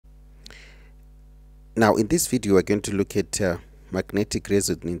Now in this video we're going to look at magnetic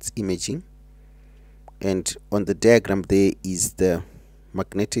resonance imaging, and on the diagram there is the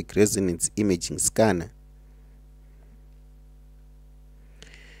magnetic resonance imaging scanner.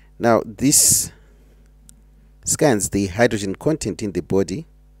 Now this scans the hydrogen content in the body.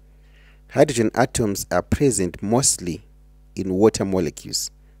 Hydrogen atoms are present mostly in water molecules.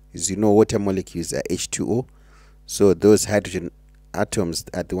 As you know, water molecules are H2O, so those hydrogen atoms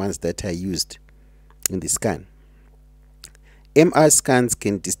are the ones that are used in the scan. MR scans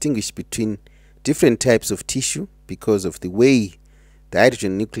can distinguish between different types of tissue because of the way the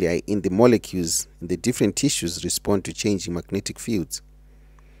hydrogen nuclei in the molecules in the different tissues respond to changing magnetic fields.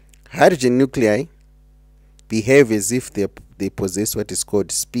 Hydrogen nuclei behave as if they possess what is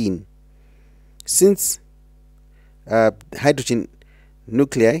called spin. Since hydrogen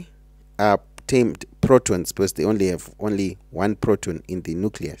nuclei are termed protons because they only have one proton in the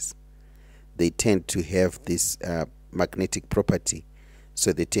nucleus, they tend to have this magnetic property,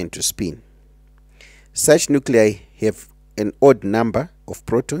 so they tend to spin. Such nuclei have an odd number of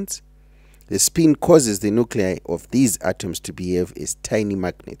protons. The spin causes the nuclei of these atoms to behave as tiny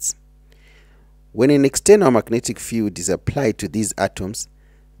magnets. When an external magnetic field is applied to these atoms,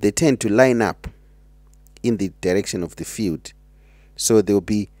 they tend to line up in the direction of the field. So they will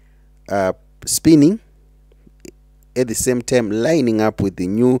be spinning at the same time lining up with the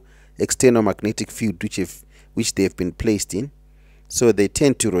new external magnetic field which they have been placed in. So they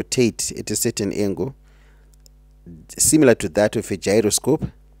tend to rotate at a certain angle, similar to that of a gyroscope.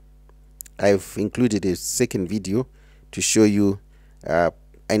 I've included a second video to show you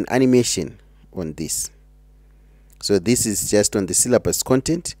an animation on this. So this is just on the syllabus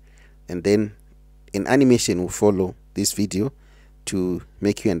content, and then an animation will follow this video to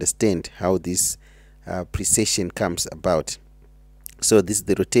make you understand how this precession comes about. So this is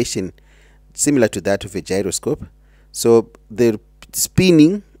the rotation similar to that of a gyroscope. So the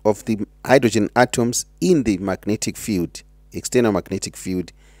spinning of the hydrogen atoms in the magnetic field, external magnetic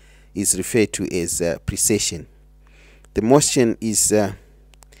field, is referred to as precession. The motion is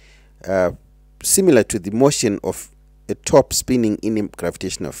similar to the motion of a top spinning in a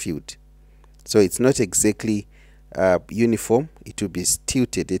gravitational field. So it's not exactly uniform, it will be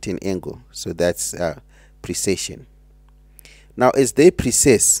tilted at an angle. So that's precession. Now as they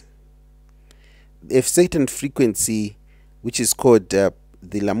precess, a certain frequency which is called the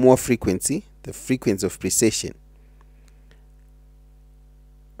Lamour frequency, the frequency of precession,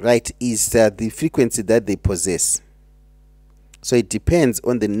 right, is the frequency that they possess. So it depends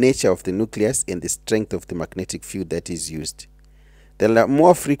on the nature of the nucleus and the strength of the magnetic field that is used. The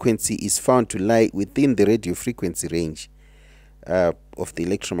Lamour frequency is found to lie within the radio frequency range of the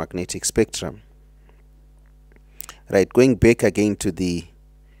electromagnetic spectrum. Right, going back again to the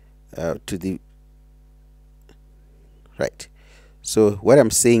right. So what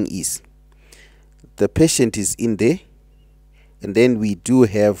I'm saying is the patient is in there, and then we do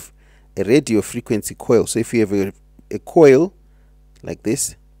have a radio frequency coil. So if you have a coil like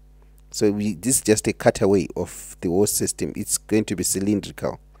this, so this is just a cutaway of the whole system. It's going to be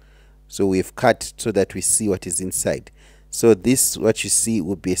cylindrical. So we've cut so that we see what is inside. So this, what you see,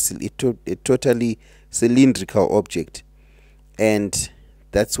 will be a totally cylindrical object, and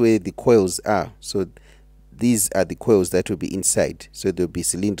that's where the coils are. So these are the coils that will be inside. So they'll be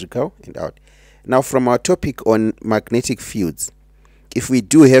cylindrical and out. Now from our topic on magnetic fields, if we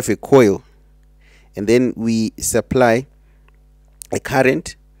do have a coil and then we supply a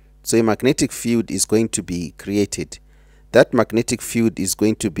current, so a magnetic field is going to be created. That magnetic field is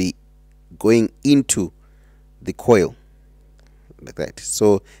going to be going into the coil like that,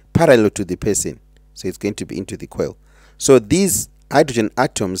 so parallel to the person. So it's going to be into the coil. So these hydrogen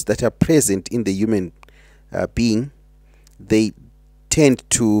atoms that are present in the human being, they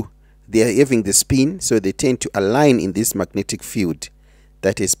are having the spin, so they tend to align in this magnetic field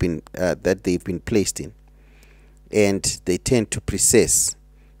that has been that they've been placed in, and they tend to precess.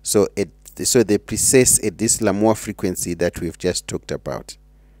 So they precess at this Lamour frequency that we've just talked about.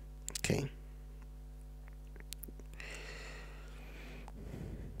 Okay.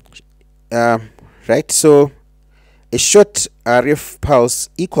 Right. So a short RF pulse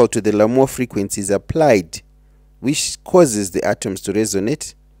equal to the Lamour frequency is applied, which causes the atoms to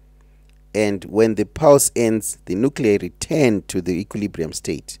resonate, and when the pulse ends, the nuclei return to the equilibrium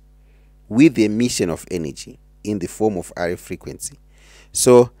state with the emission of energy in the form of RF frequency.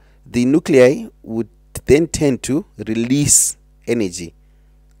 So the nuclei would then tend to release energy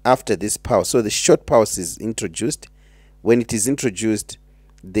after this pulse. So the short pulse is introduced. When it is introduced,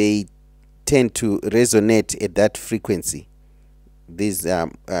 they tend to resonate at that frequency. These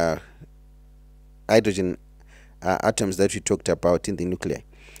hydrogen atoms that we talked about in the nuclei.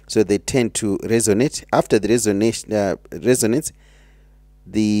 So they tend to resonate. After the resonance,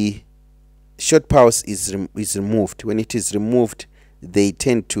 the short pulse is removed. When it is removed, they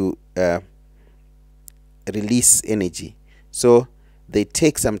tend to release energy. So they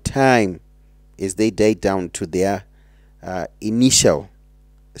take some time as they die down to their initial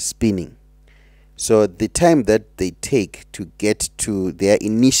spinning. So the time that they take to get to their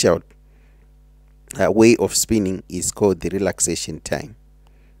initial way of spinning is called the relaxation time.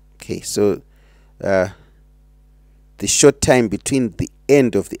 Okay, so the short time between the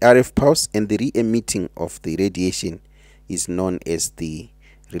end of the RF pulse and the re-emitting of the radiation is known as the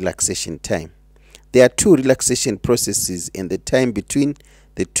relaxation time. There are two relaxation processes, and the time between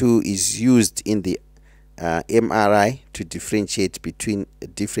the two is used in the MRI to differentiate between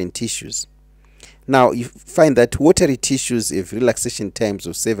different tissues. Now, you find that watery tissues have relaxation times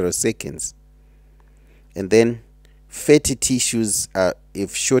of several seconds, and then fatty tissues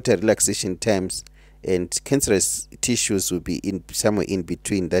have shorter relaxation times, and cancerous tissues will be somewhere in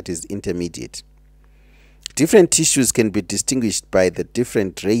between, that is intermediate. Different tissues can be distinguished by the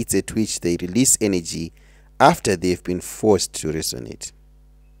different rates at which they release energy after they've been forced to resonate.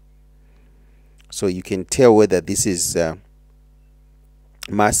 So you can tell whether this is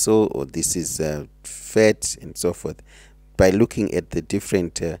muscle or this is fat and so forth by looking at the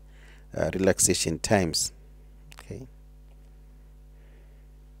different relaxation times. Okay.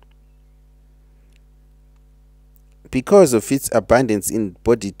 Because of its abundance in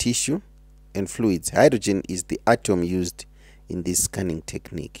body tissue and fluids, hydrogen is the atom used in this scanning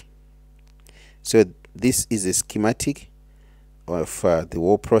technique. So this is a schematic of the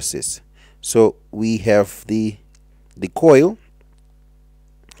whole process. So we have the coil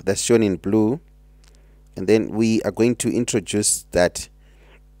that's shown in blue, and then we are going to introduce that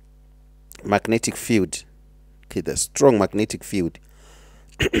magnetic field, okay, the strong magnetic field.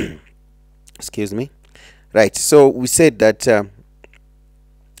 Excuse me. Right, so we said that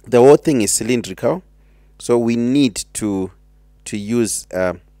the whole thing is cylindrical, so we need to use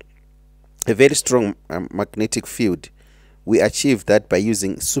a very strong magnetic field. We achieve that by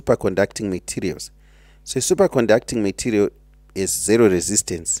using superconducting materials. So superconducting material is zero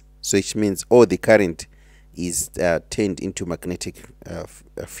resistance, so which means all the current is turned into magnetic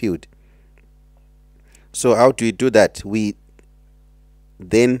field. So how do we do that? We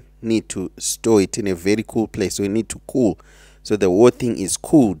then need to store it in a very cool place. So we need to cool. So the whole thing is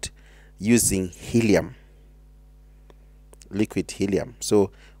cooled using helium, liquid helium.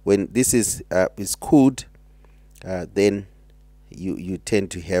 So when this is cooled, then you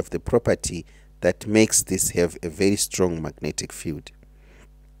tend to have the property that makes this have a very strong magnetic field.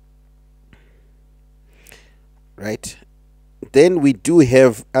 Right? Then we do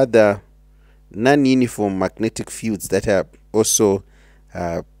have other non-uniform magnetic fields that are also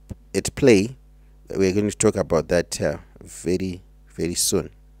at play. We're going to talk about that very, very soon.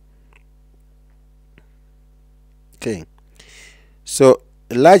 Okay. So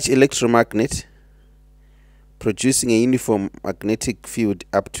a large electromagnet producing a uniform magnetic field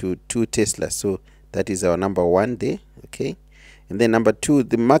up to 2 Tesla. So that is our number 1 there. Okay. And then number 2,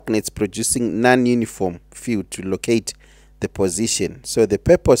 the magnets producing non-uniform field to locate the position. So the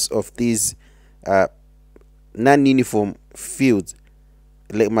purpose of these non-uniform fields,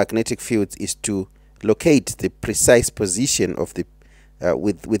 magnetic fields, is to locate the precise position of the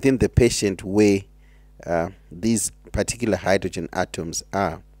within the patient where these particular hydrogen atoms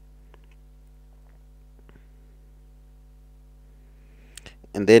are.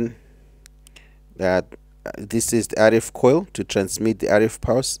 And then this is the RF coil to transmit the RF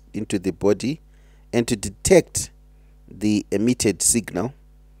pulse into the body and to detect the emitted signal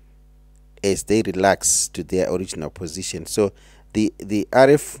as they relax to their original position. So the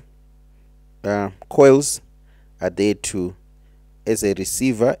RF coils are there to as a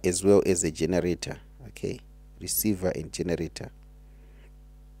receiver as well as a generator. Okay, receiver and generator.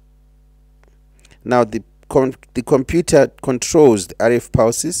 Now the computer controls the RF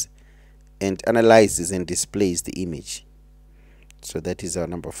pulses and analyzes and displays the image. So that is our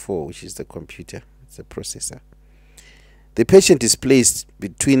number 4, which is the computer. It's a processor. The patient is placed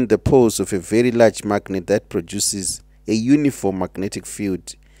between the poles of a very large magnet that produces a uniform magnetic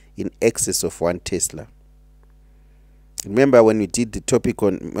field in excess of 1 Tesla. Remember when we did the topic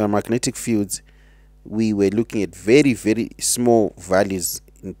on magnetic fields, we were looking at very, very small values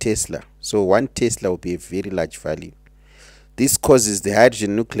in Tesla. So 1 Tesla will be a very large value. This causes the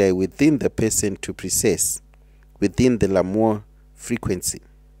hydrogen nuclei within the person to precess within the Lamour frequency.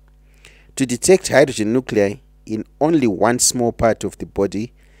 To detect hydrogen nuclei in only one small part of the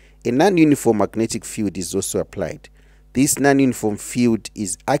body A non-uniform magnetic field is also applied. This non-uniform field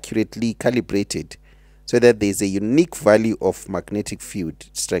is accurately calibrated so that there is a unique value of magnetic field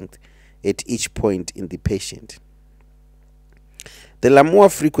strength at each point in the patient. The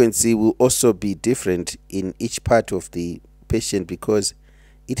Lamour frequency will also be different in each part of the patient because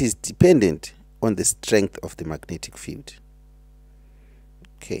it is dependent on the strength of the magnetic field.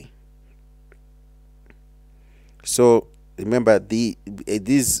 Okay. So remember,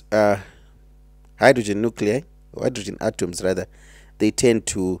 these hydrogen nuclei, or hydrogen atoms rather, they tend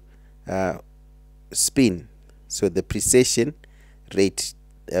to spin. So the precession rate,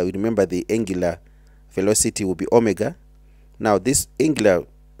 remember the angular velocity will be omega. Now this angular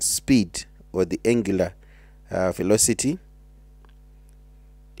speed, or the angular velocity,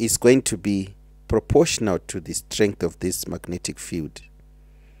 is going to be proportional to the strength of this magnetic field.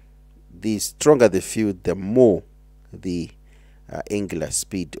 The stronger the field, the more the angular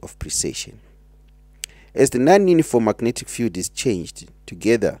speed of precession. As the non-uniform magnetic field is changed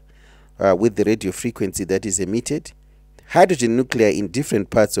together with the radio frequency that is emitted, hydrogen nuclei in different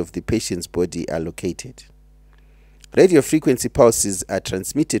parts of the patient's body are located. Radio frequency pulses are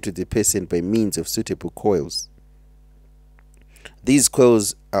transmitted to the patient by means of suitable coils. These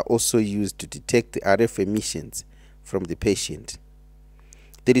coils are also used to detect the RF emissions from the patient.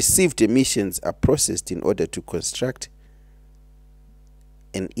 The received emissions are processed in order to construct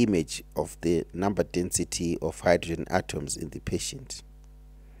an image of the number density of hydrogen atoms in the patient.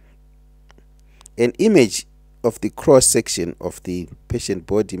 An image of the cross-section of the patient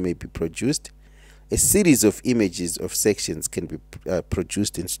body may be produced. A series of images of sections can be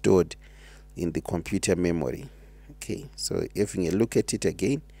produced and stored in the computer memory. Okay, so having a look at it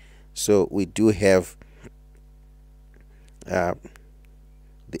again, so we do have the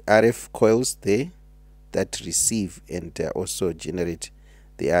RF coils there that receive and also generate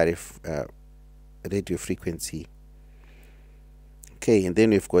the RF radio frequency. Okay, and then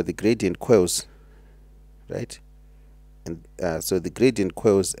we've got the gradient coils, right? And so the gradient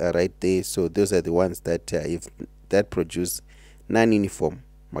coils are right there. So those are the ones that produce non-uniform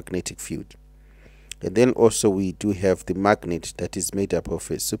magnetic field. And then also we do have the magnet that is made up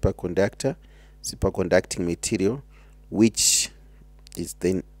of a superconducting material, which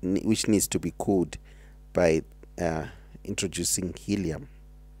needs to be cooled by introducing helium.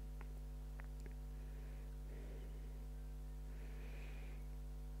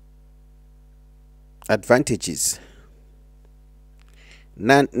 Advantages.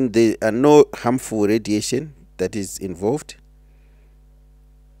 There are no harmful radiation that is involved.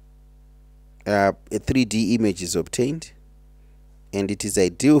 A 3D image is obtained, and it is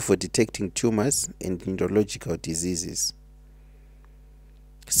ideal for detecting tumors and neurological diseases.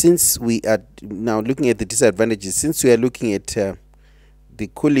 Since we are now looking at the disadvantages, since we are looking at the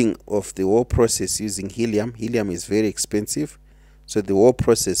cooling of the whole process using helium is very expensive, so the whole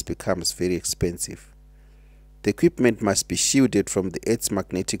process becomes very expensive. The equipment must be shielded from the Earth's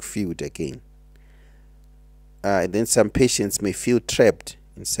magnetic field again. And then some patients may feel trapped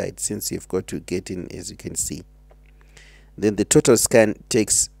inside since you've got to get in, as you can see. Then the total scan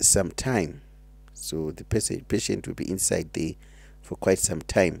takes some time. So the patient will be inside there for quite some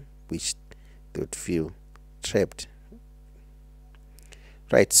time, which they would feel trapped.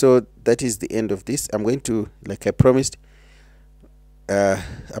 Right, so that is the end of this. I'm going to, like I promised,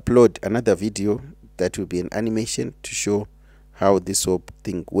 upload another video that will be an animation to show how this whole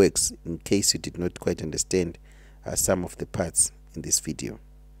thing works, in case you did not quite understand some of the parts in this video.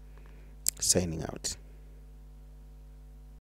 Signing out.